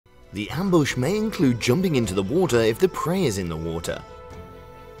The ambush may include jumping into the water if the prey is in the water.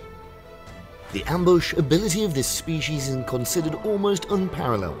 The ambush ability of this species is considered almost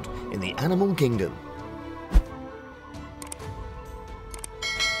unparalleled in the animal kingdom.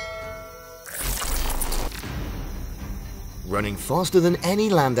 Running faster than any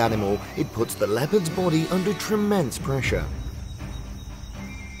land animal, it puts the leopard's body under tremendous pressure.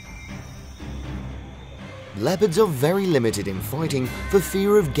 Leopards are very limited in fighting for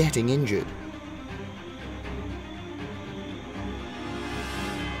fear of getting injured.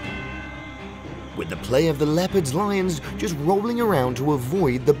 With the play of the leopard's lions just rolling around to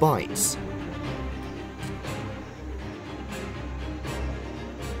avoid the bites.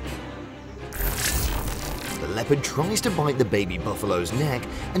 The leopard tries to bite the baby buffalo's neck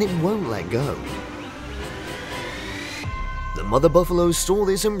and it won't let go. The mother buffalo saw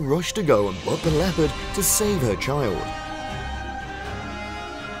this and rushed to go and butt the leopard to save her child.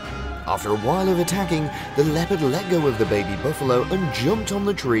 After a while of attacking, the leopard let go of the baby buffalo and jumped on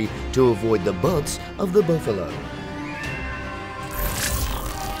the tree to avoid the butts of the buffalo.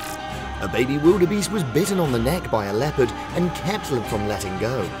 A baby wildebeest was bitten on the neck by a leopard and kept from letting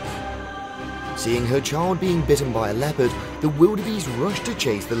go. Seeing her child being bitten by a leopard, the wildebeest rushed to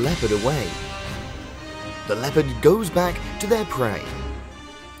chase the leopard away. The leopard goes back to their prey.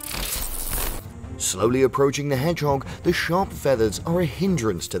 Slowly approaching the hedgehog, the sharp feathers are a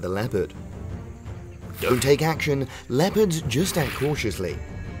hindrance to the leopard. Don't take action, leopards just act cautiously.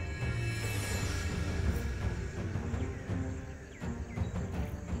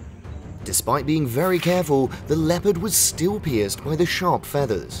 Despite being very careful, the leopard was still pierced by the sharp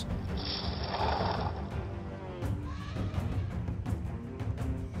feathers.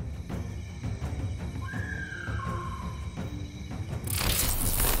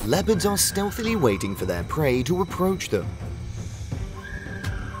 Leopards are stealthily waiting for their prey to approach them.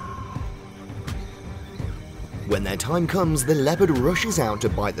 When their time comes, the leopard rushes out to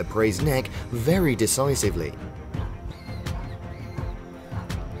bite the prey's neck very decisively.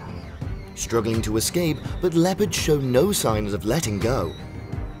 Struggling to escape, but leopards show no signs of letting go.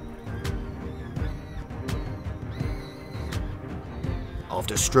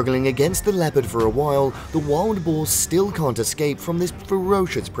 After struggling against the leopard for a while, the wild boar still can't escape from this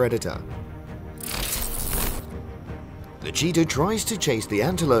ferocious predator. The cheetah tries to chase the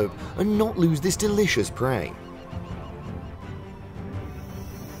antelope and not lose this delicious prey.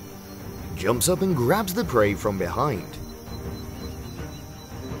 Jumps up and grabs the prey from behind.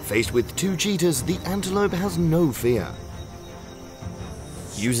 Faced with two cheetahs, the antelope has no fear.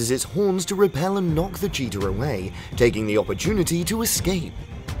 Uses its horns to repel and knock the cheetah away, taking the opportunity to escape.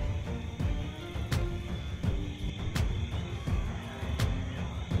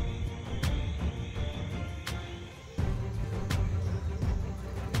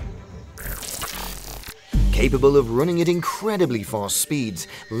 Capable of running at incredibly fast speeds,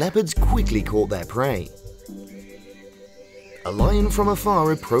 leopards quickly caught their prey. A lion from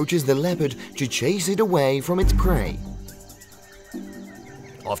afar approaches the leopard to chase it away from its prey.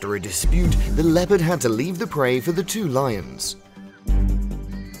 After a dispute, the leopard had to leave the prey for the two lions.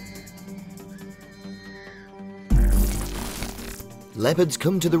 Leopards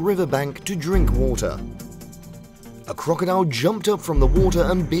come to the riverbank to drink water. A crocodile jumped up from the water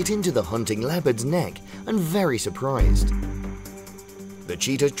and bit into the hunting leopard's neck, and very surprised. The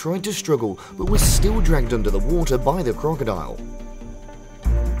cheetah tried to struggle but was still dragged under the water by the crocodile.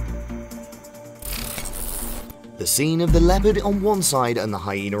 The scene of the leopard on one side and the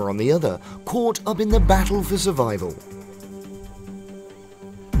hyena on the other, caught up in the battle for survival.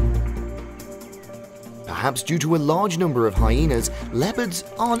 Perhaps due to a large number of hyenas, leopards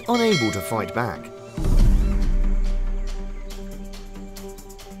are unable to fight back.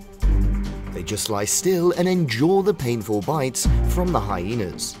 They just lie still and endure the painful bites from the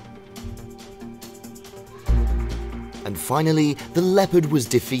hyenas. And finally, the leopard was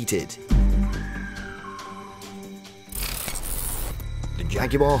defeated. The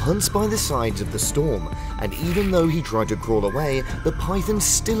jaguar hunts by the sides of the storm, and even though he tried to crawl away, the python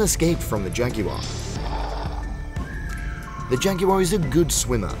still escaped from the jaguar. The jaguar is a good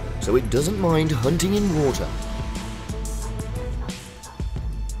swimmer, so it doesn't mind hunting in water.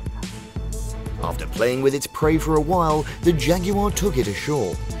 After playing with its prey for a while, the jaguar took it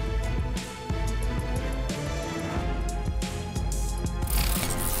ashore.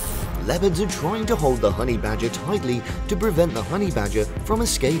 Leopards are trying to hold the honey badger tightly to prevent the honey badger from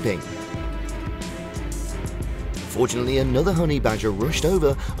escaping. Fortunately, another honey badger rushed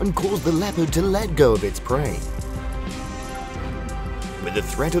over and caused the leopard to let go of its prey. With the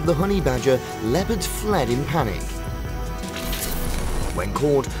threat of the honey badger, leopards fled in panic. When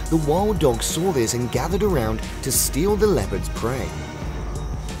caught, the wild dogs saw this and gathered around to steal the leopard's prey.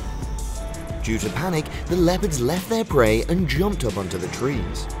 Due to panic, the leopards left their prey and jumped up onto the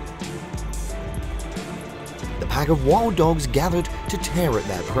trees. The pack of wild dogs gathered to tear at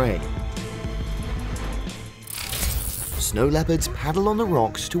their prey. Snow leopards paddle on the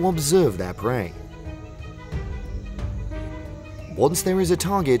rocks to observe their prey. Once there is a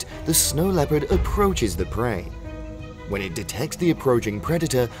target, the snow leopard approaches the prey. When it detects the approaching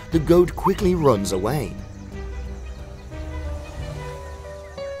predator, the goat quickly runs away.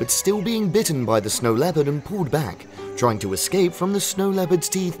 But still being bitten by the snow leopard and pulled back, trying to escape from the snow leopard's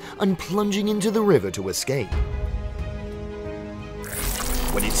teeth and plunging into the river to escape.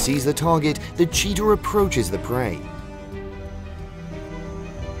 When it sees the target, the cheetah approaches the prey.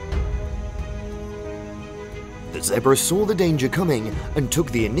 The zebra saw the danger coming and took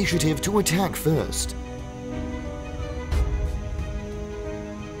the initiative to attack first.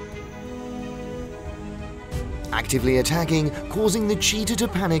 Actively attacking, causing the cheetah to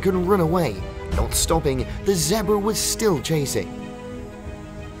panic and run away. Not stopping, the zebra was still chasing.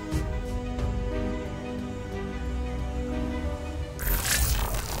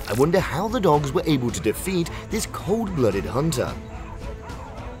 I wonder how the dogs were able to defeat this cold-blooded hunter.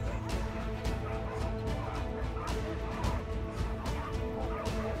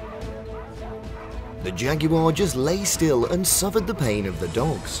 The jaguar just lay still and suffered the pain of the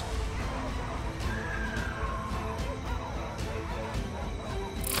dogs.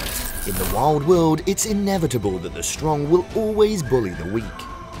 In the wild world, it's inevitable that the strong will always bully the weak.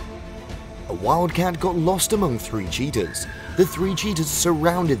 A wildcat got lost among 3 cheetahs. The 3 cheetahs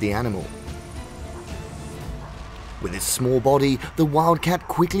surrounded the animal. With its small body, the wildcat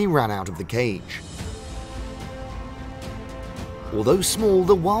quickly ran out of the cage. Although small,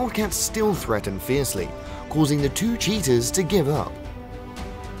 the wildcat still threatened fiercely, causing the 2 cheetahs to give up.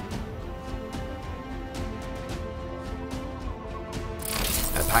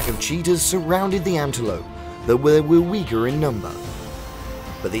 A pack of cheetahs surrounded the antelope, though they were weaker in number.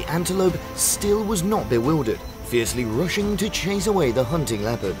 But the antelope still was not bewildered, fiercely rushing to chase away the hunting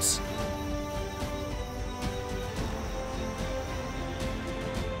leopards.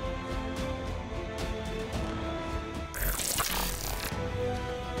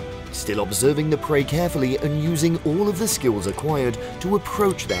 Still observing the prey carefully and using all of the skills acquired to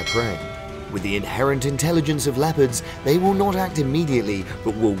approach their prey. With the inherent intelligence of leopards, they will not act immediately,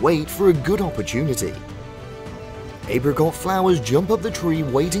 but will wait for a good opportunity. Apricot flowers jump up the tree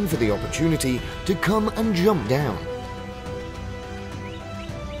waiting for the opportunity to come and jump down.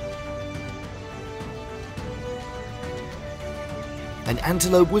 An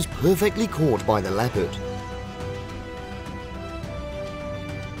antelope was perfectly caught by the leopard.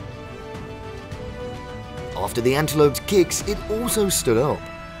 After the antelope's kicks, it also stood up.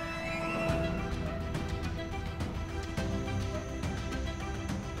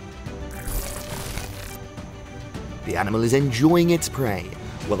 The animal is enjoying its prey,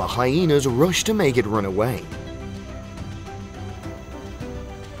 while the hyenas rush to make it run away.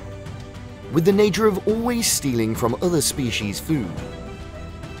 With the nature of always stealing from other species' food,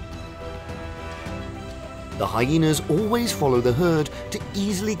 the hyenas always follow the herd to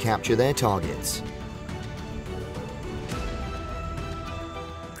easily capture their targets.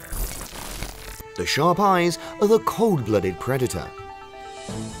 The sharp eyes are the cold-blooded predator.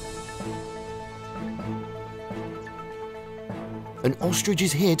 An ostrich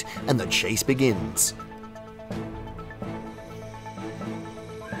is hit and the chase begins.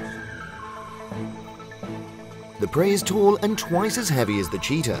 The prey is tall and twice as heavy as the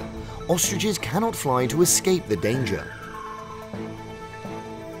cheetah. Ostriches cannot fly to escape the danger.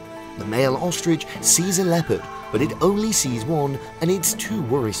 The male ostrich sees a leopard, but it only sees one and it's too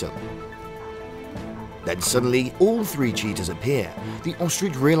worrisome. Then suddenly, all 3 cheetahs appear. The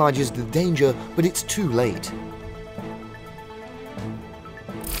ostrich realizes the danger, but it's too late.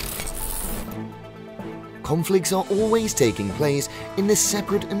 Conflicts are always taking place in the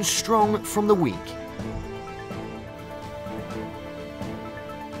separate and strong from the weak.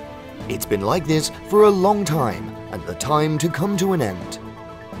 It's been like this for a long time, and the time to come to an end.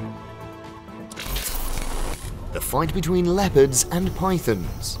 The fight between leopards and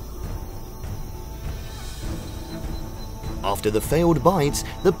pythons. After the failed bites,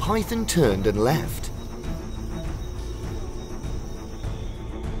 the python turned and left.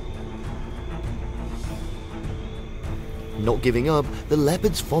 Not giving up, the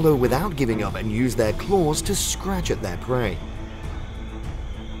leopards follow without giving up and use their claws to scratch at their prey.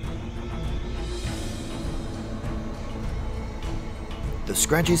 The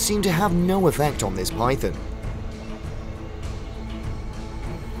scratches seem to have no effect on this python.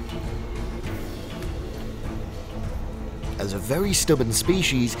 As a very stubborn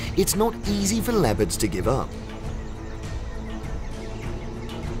species, it's not easy for leopards to give up.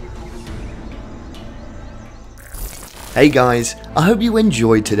 Hey guys, I hope you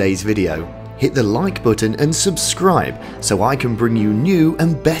enjoyed today's video. Hit the like button and subscribe so I can bring you new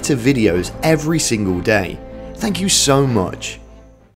and better videos every single day. Thank you so much.